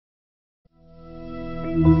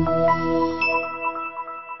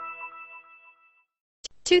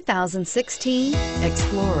2016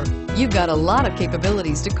 Explorer. You've got a lot of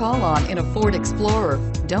capabilities to call on in a Ford Explorer.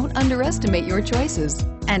 Don't underestimate your choices,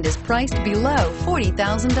 and is priced below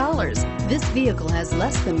 $40,000. This vehicle has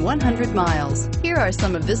less than 100 miles. Here are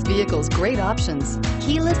some of this vehicle's great options: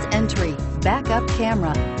 keyless entry, backup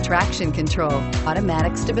camera, traction control,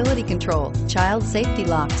 automatic stability control, child safety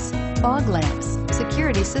locks, fog lamps,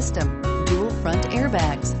 security system, dual front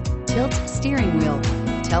airbags, tilt steering wheel,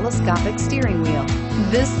 telescopic steering wheel.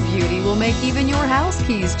 This beauty will make even your house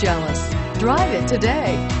keys jealous. Drive it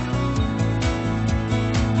today.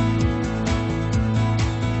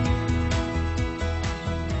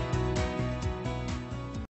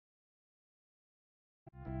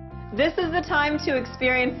 This is the time to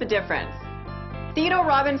experience the difference. Theodore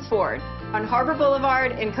Robins Ford on Harbor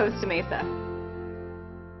Boulevard in Costa Mesa.